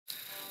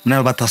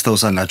ምናልባት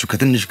ታስታውሳላችሁ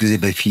ከትንሽ ጊዜ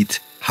በፊት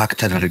ሃክ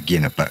ተደርጌ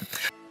ነበር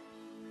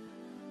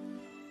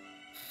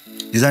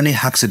የዛኔ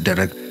ሃክ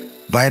ሲደረግ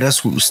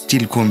ቫይረሱ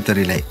ስቲል ኮምፒውተር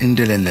ላይ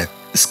እንደሌለ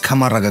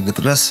እስከማረጋገጥ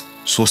ድረስ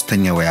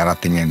ሶስተኛ ወይ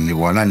አራተኛ ጊዜ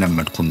በኋላ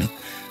ለመድኩኝ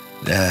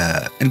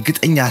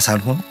እርግጠኛ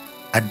ሳልሆን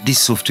አዲስ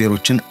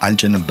ሶፍትዌሮችን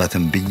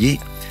አልጨንበትም ብዬ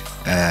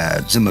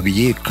ዝም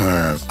ብዬ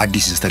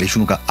ከአዲስ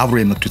ኢንስታሌሽኑ ጋር አብሮ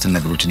የመጡትን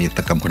ነገሮችን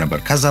እየተጠቀምኩ ነበር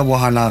ከዛ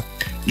በኋላ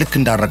ልክ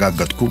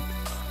እንዳረጋገጥኩ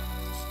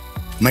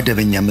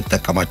መደበኛ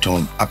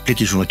የምትጠቀማቸውን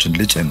አፕሊኬሽኖችን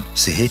ልጭን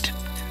ሲሄድ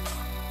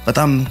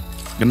በጣም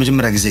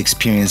ለመጀመሪያ ጊዜ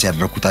ኤክስፒሪየንስ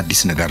ያደረኩት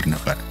አዲስ ነገር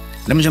ነበር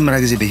ለመጀመሪያ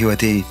ጊዜ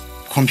በህይወቴ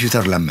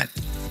ኮምፒውተር ለመን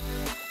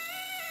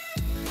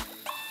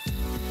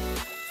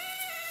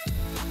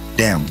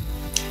ዳም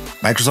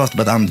ማይክሮሶፍት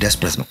በጣም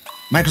ዴስፐሬት ነው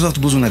ማይክሮሶፍት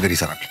ብዙ ነገር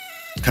ይሰራል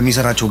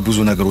ከሚሰራቸው ብዙ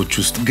ነገሮች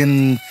ውስጥ ግን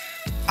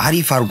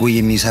አሪፍ አርጎ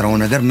የሚሰራው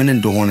ነገር ምን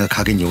እንደሆነ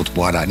ካገኘሁት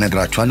በኋላ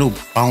ነግራችኋለሁ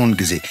አሁን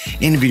ጊዜ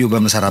ኢን ቪዲዮ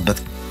በመሰራበት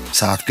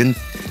ሰዓት ግን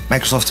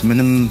ማይክሮሶፍት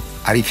ምንም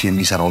አሪፍ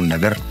የሚሰራው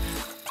ነገር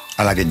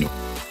አላገኘው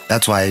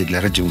that's why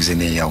ለረጅም ጊዜ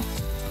ነው ያው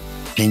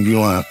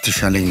ፔንግዊን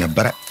ተሻለኝ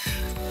ነበር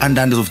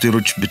አንዳንድ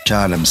ሶፍትዌሮች ብቻ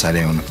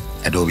ለምሳሌ ሆነ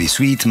አዶቤ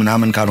ስዊት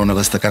ምናምን ካልሆነ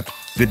በስተቀር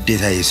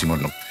ግዴታ ይሲሞል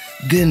ነው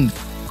ግን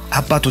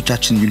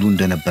አባቶቻችን ይሉ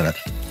እንደነበረ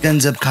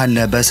ገንዘብ ካለ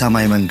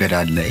በሰማይ መንገድ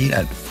አለ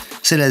ይላል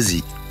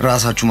ስለዚህ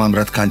ራሳችሁ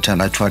ማምረት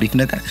ካንቻላችሁ አሪፍ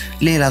ነገር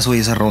ሌላ ሰው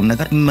የሰራውን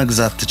ነገር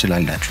መግዛት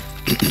ትችላላችሁ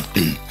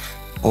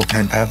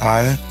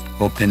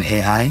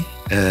OpenAI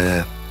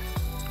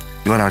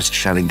your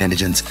artificial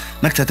intelligence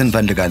መክተትን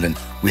ፈልጋለን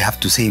we have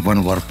to save one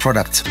of our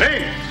products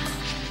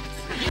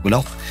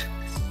ብለው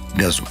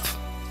ገዙት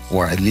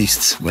or at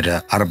least ወደ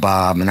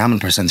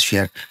 40%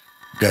 ሼር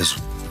ገዙ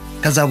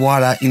ከዛ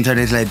በኋላ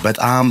ኢንተርኔት ላይ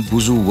በጣም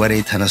ብዙ ወሬ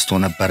ተነስቶ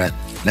ነበር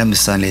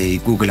ለምሳሌ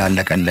ጉግል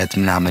አለቀለት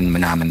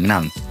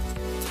ምናምን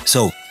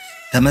so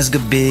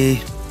ተመዝግቤ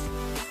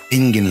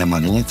ቢንግን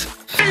ለማግኘት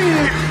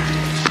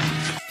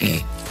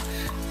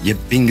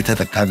የቢንግ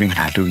ተጠቃሚ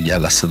ናለው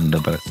ያላሰብ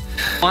ነበር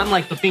I'm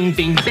like the bing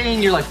bing bang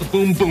you're like the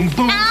boom boom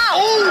boom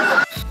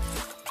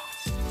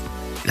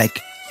like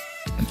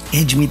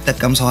edge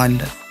የሚጠቀም ሰው አለ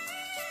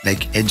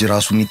like edge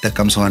ራሱ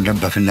የሚጠቀም ሰው አለ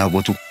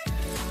በፍላጎቱ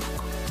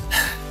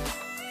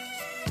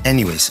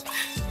anyways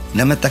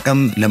ለመጠቀም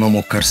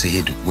ለመሞከር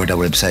ሲሄድ ወደ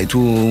ዌብሳይቱ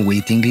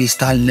ዌቲንግ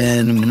ሊስት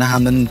አለን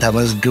ምናምን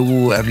ተመዝግቡ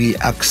ኤርሊ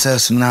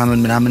አክሰስ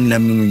ምናምን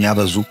ለምኑ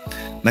ያበዙ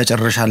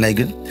መጨረሻ ላይ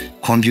ግን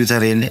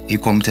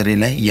ኮምፒውተር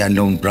ላይ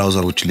ያለውን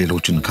ብራውዘሮች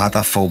ሌሎችን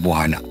ካጣፋው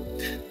በኋላ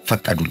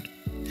ፈቀዱልኝ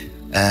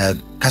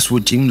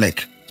ከስዊችም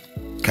like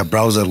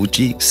ከብራውዘር ውጪ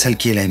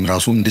ስልኬ ላይም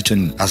ራሱ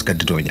እንድጭን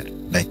አስገድደውኛል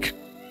like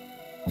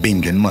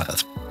ቢንግን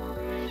ማለት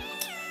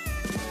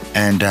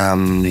and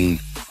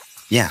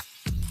yeah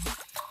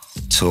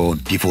so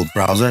default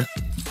browser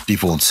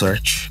default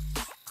search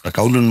በቃ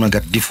ሁሉን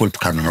ነገር ዲፎልት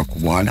ካደረኩ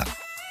በኋላ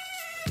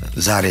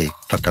ዛሬ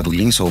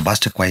ፈቀዱልኝ so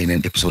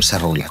ባስቸኳይነን ኤፒሶድ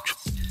ሰራውላችሁ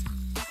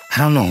I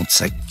don't know it's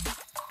like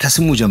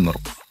ከስሙ ጀምሮ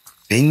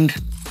Bing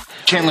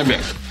Chandler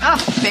Bing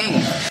Bing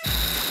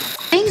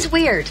Bing's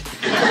weird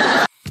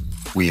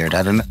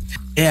አይደለ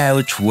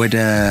AIዎች ወደ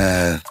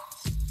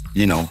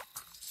you know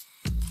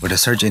ወደ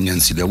search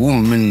engine ሲገቡ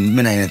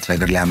ምን አይነት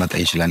ነገር ሊያመጣ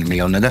ይችላል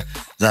የሚለው ነገር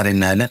ዛሬ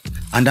እናያለን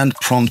አንዳንድ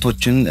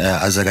ፕሮምፕቶችን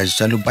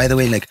አዘጋጅቻለሁ by the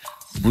way like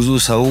ብዙ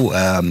ሰው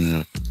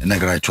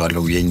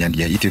ነግራችኋለሁ የኛን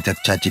የኢትዮጵያ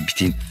ቻትጂፒቲ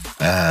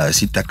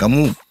ሲጠቀሙ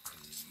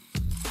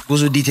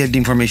ብዙ ዲቴይልድ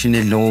ኢንፎርሜሽን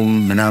የለውም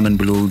ምናምን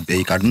ብሎ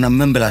ጠይቃሉና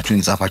ምን ብላችሁ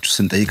እንጻፋችሁ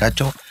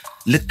ስንጠይቃቸው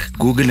ልክ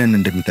ጉግልን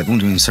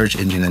እንደሚጠቀሙት ወይም search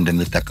engine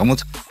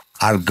እንደሚጠቀሙት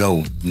አርገው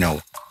ነው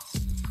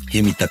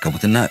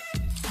የሚጠቀሙትና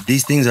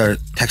these things are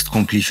text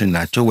completion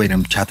ናቸው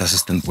ወይንም chat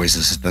assistant voice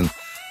assistant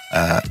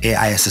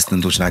AI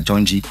assistants ናቸው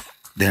እንጂ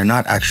they're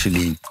not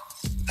actually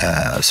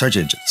search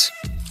engines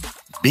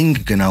Bing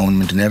ግን አሁን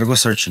ምንድነው ያደረገው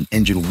search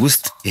engine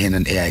ውስጥ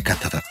ይሄንን AI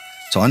ከተተ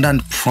so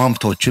አንዳንድ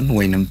ፕሮምፕቶችን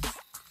ወይንም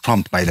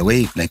prompt by the way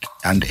like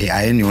and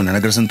AI የሆነ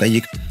ነገር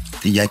ስንጠይቅ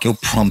ጥያቄው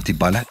prompt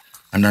ይባላል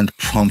አንዳንድ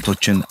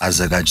ፕሮምፕቶችን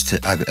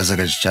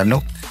አዘጋጅቻለሁ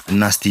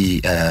እና እስቲ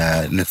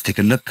let's take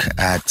a look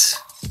at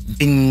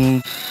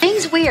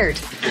Bing's weird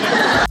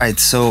right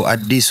so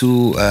አዲሱ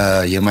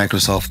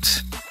የማይክሮሶፍት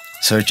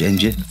search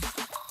engine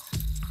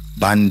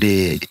ባንዴ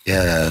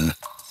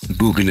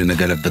ጉግል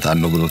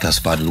ነገለበታለሁ ብሎ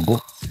ተስፋ አድርጎ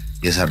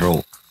የሰራው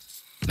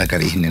ነገር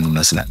ይሄንን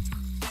ይመስላል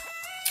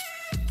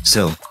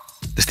so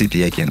እስቲ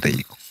ጥያቄን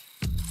ጠይቁ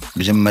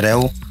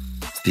መጀመሪያው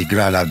እስቲ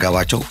ግራ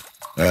ላጋባቸው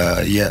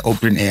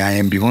የኦፕንኤአይ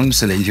ቢሆን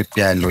ስለ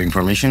ኢትዮጵያ ያለው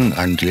ኢንፎርሜሽን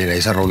አንድ ሌላ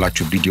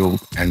የሰራውላችሁ ቪዲዮ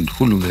and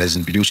ሁሉም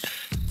ለዚህ ቪዲዮዎች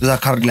እዛ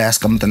ካርድ ላይ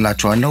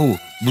አስቀምጥላችኋለሁ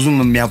ብዙም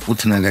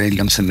የሚያውቁት ነገር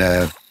የለም ስለ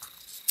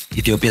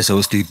ኢትዮጵያ ሰው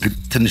እስቲ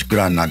ትንሽ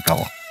ግራ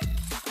እናጋባው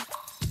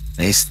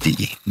እስቲ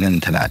ምን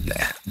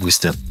ትላለህ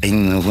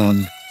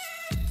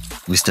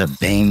Mr.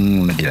 Bing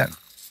ምንድነው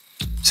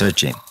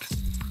searching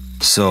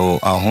so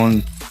አሁን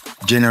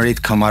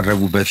ጀነሬት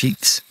ከማድረጉ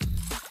በፊት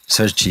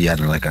search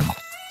ያደረገ ነው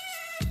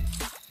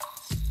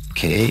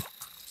okay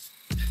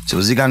so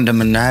እዚህ ጋር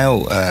እንደምናየው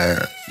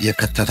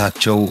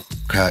የከተታቸው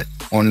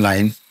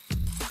ከኦንላይን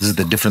this is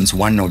the difference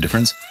one no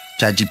difference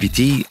ChatGPT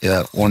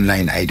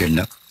ኦንላይን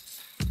አይደለም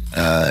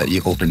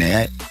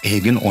የኦፕንኤአይ ይሄ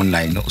ግን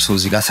ኦንላይን ነው ሶ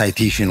እዚህ ጋር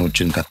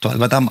ሳይቴሽኖችን ከቷል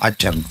በጣም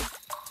አጭር ነው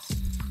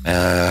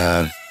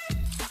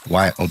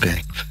why okay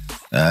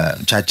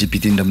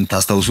ChatGPT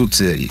እንደምታስተውሱት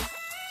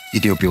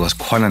ኢትዮጵያ was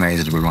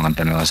colonized ብሎ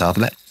ነበር ነው ሰዓት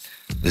ላይ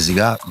እዚህ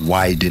ጋር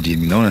why did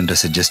የሚለውን እንደ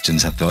suggestion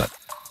ሰጥተዋል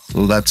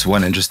so that's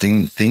one interesting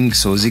thing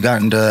so እዚህ ጋር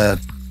እንደ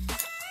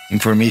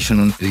ኢንፎርሜሽን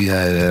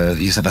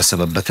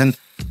እየሰበሰበበትን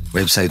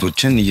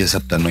ዌብሳይቶችን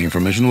እየሰጠን ነው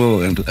ኢንፎርሜሽኑ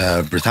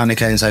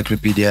ብሪታኒካ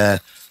ኢንሳይክሎፒዲያ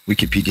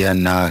ዊኪፒዲያ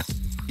እና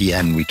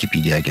EN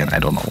Wikipedia again I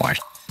don't know why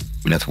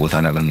ሁለት ቦታ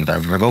ነው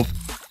እንደምታደርገው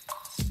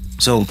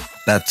so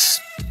that's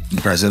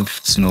impressive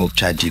snow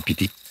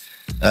ChatGPT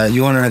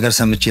የሆነ ነገር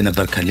ሰምቼ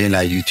ነበር ከሌላ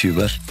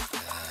ዩቲዩበር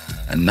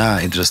እና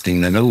ኢንትረስቲንግ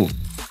ነገሩ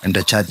እንደ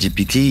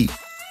ChatGPT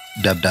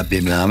ደብዳቤ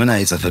ምናምን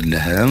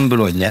አይጽፍልህም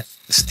ብሎኛል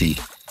እስቲ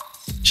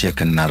ቼክ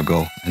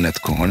እናድርገው እውነት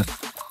ከሆነ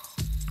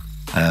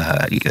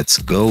let's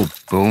go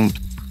boom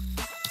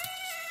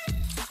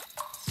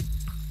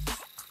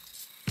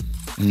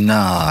እና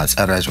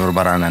ጸራጭ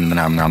ወርባራናን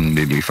ምናምን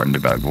ቢሉ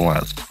ይፈልጋሉ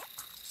ማለት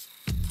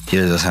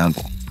here's a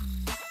sample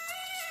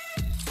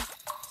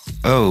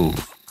oh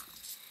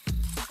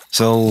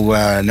so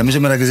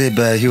ለመጀመሪያ ጊዜ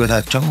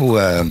በህይወታቸው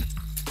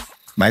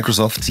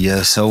ማይክሮሶፍት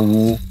የሰው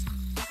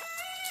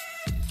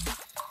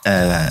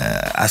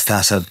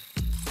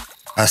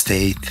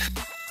አስተያየት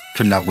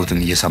ፍላጎትን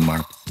እየሰማ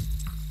ነው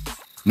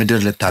ምድር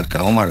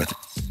ልታልቀው ማለት ነው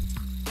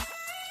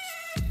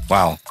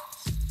wow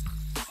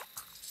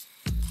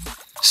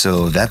so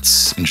that's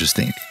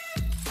interesting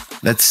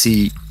let's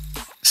see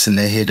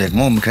ስለሄ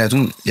ደግሞ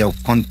ምክንያቱም ያው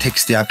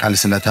ኮንቴክስት ያቃል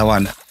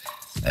ስለተባለ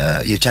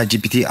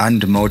የChatGPT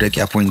አንድ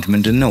መውደቂያ ፖይንት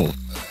ምንድነው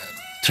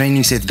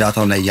ትሬኒንግ ሴት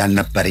ዳታው ላይ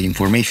ያልነበረ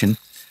ኢንፎርሜሽን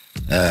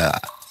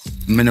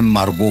ምንም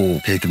አርጎ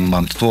ከየትም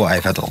ማምጥቶ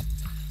አይፈታው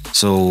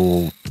so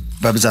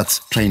በብዛት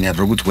ትሬን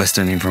ያደረጉት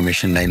ዌስተርን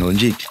ኢንፎርሜሽን ላይ ነው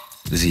እንጂ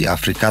እዚህ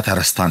አፍሪካ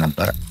ተረስታ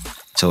ነበር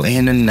so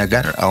ይሄንን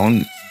ነገር አሁን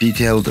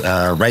detailed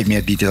write me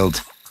a detailed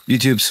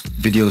YouTube's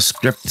video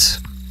script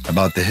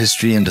about the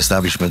history and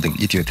establishment of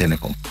ETHIO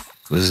Telecom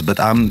was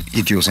በጣም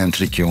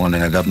ኢትዮሴንትሪክ የሆነ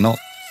ነገር ነው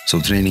so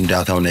training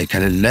data ላይ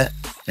ከሌለ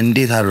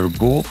እንዴት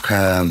አድርጎ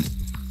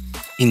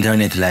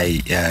ከኢንተርኔት ላይ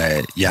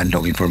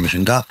ያለው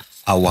ኢንፎርሜሽን ጋር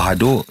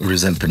አዋህዶ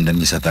ሪዘልት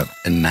እንደሚሰጥ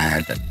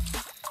እናያለን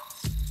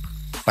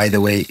by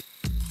the way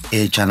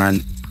ይሄ ቻናል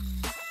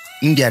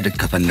እንዲያድግ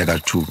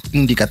ከፈለጋችሁ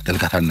እንዲቀጥል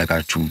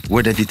ከፈለጋችሁ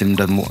ወደፊትም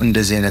ደግሞ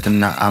እንደዚህ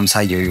አይነትና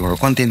አምሳያው የሆነ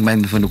ኮንቴንት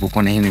ማይንድ ፈልጉ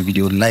ከሆነ ይሄን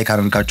ቪዲዮ ላይክ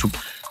አድርጋችሁ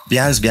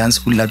ቢያንስ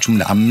ሁላችሁም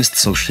ለአምስት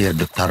ሰው ሼር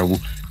ብታረጉ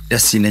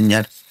ደስ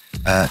ይለኛል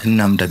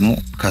እናም ደግሞ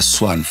ከሱ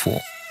አልፎ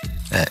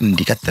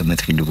እንዲቀጥል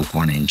የምትፈልጉ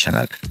ከሆነ ይሄን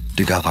ቻናል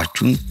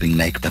ድጋፋችሁን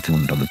ላይክ በተን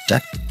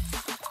እንደምትጫን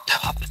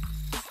ተባብሉ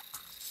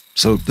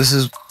so this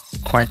is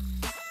quite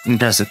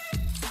impressive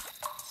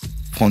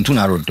ፎንቱን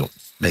አሮዶ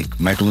like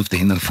Microsoft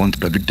ይሄንን ፎንት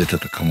በግድ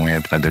ተጠቅመው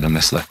ያደረገ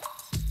መስላል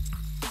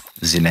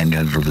እዚህ ላይ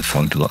ያለው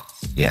ፎንት ነው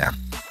yeah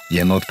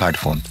የኖትፓድ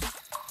ፎንት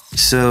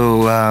so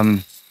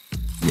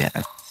yeah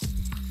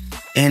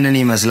ይሄንን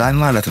ይመስላል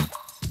ማለት ነው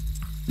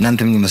እናንተ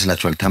ምን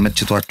ይመስላችኋል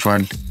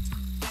ተመችቷችኋል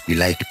you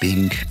like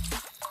Bing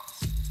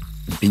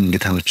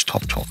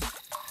ተመችቷችኋል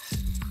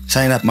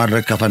sign up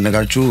ማድረግ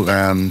ከፈለጋችሁ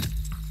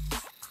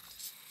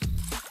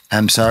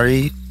I'm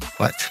sorry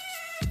what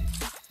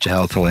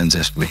jail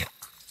forensics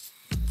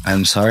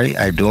I'm sorry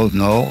I don't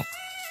know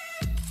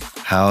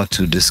how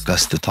to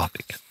discuss the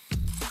topic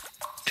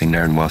to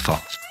learn more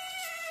thoughts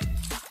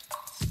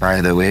by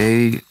the way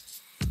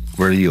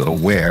were you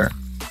aware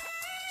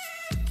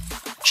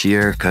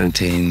cheer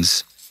contains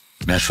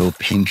methyl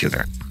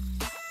painkiller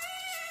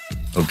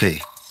okay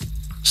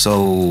so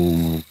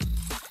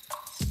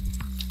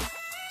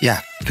yeah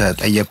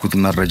ከጠየቁት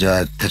መረጃ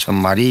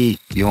ተጨማሪ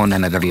የሆነ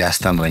ነገር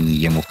ሊያስተምረኝ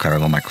እየሞከረ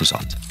ነው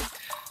ማይክሮሶፍት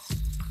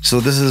so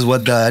this is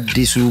what the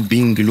አዲሱ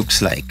Bing looks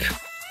like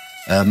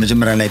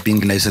መጀመሪያ ላይ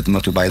Bing ላይ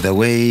ስትመጡ by the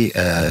way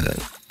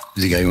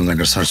እዚህ ጋር የሆነ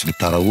ነገር ሰርች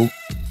ብታረጉ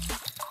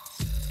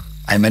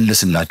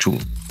አይመልስላችሁ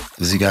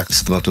እዚህ ጋር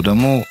ስትመጡ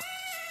ደግሞ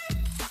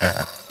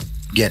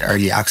get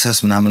early access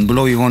ምናምን ብሎ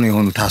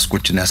የሆኑ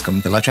ታስኮችን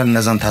ያስቀምጥላችኋል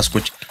እነዛን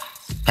ታስኮች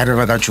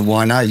ካደረጋችሁ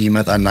በኋላ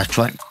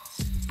ይመጣላችኋል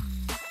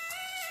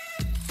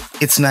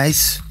it's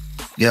nice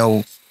ያው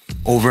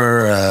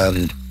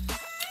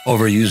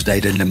overused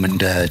አይደለም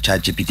እንደ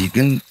ChatGPT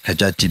ግን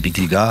ከChatGPT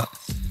ጋር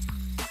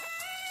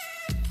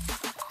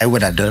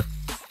አይወዳደር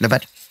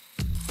ለባድ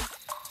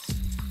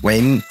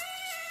ወይም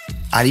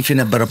አሪፍ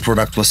የነበረ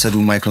ፕሮዳክት ወሰዱ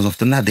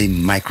ማይክሮሶፍት እና they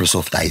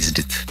Microsoftized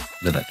it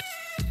ለባድ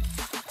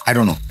I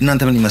don't know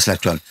እናንተ ምን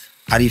ይመስላችኋል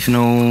አሪፍ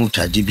ነው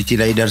ChatGPT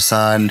ላይ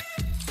ይደርሳል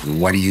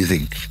what do you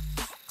think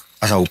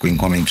አሳውቁኝ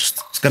ኮሜንት ውስጥ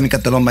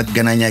እስከሚቀጥለው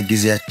መገናኛ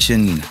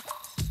ጊዜያችን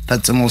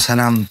ፈጽሞ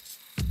ሰላም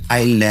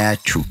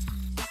አይለያችሁ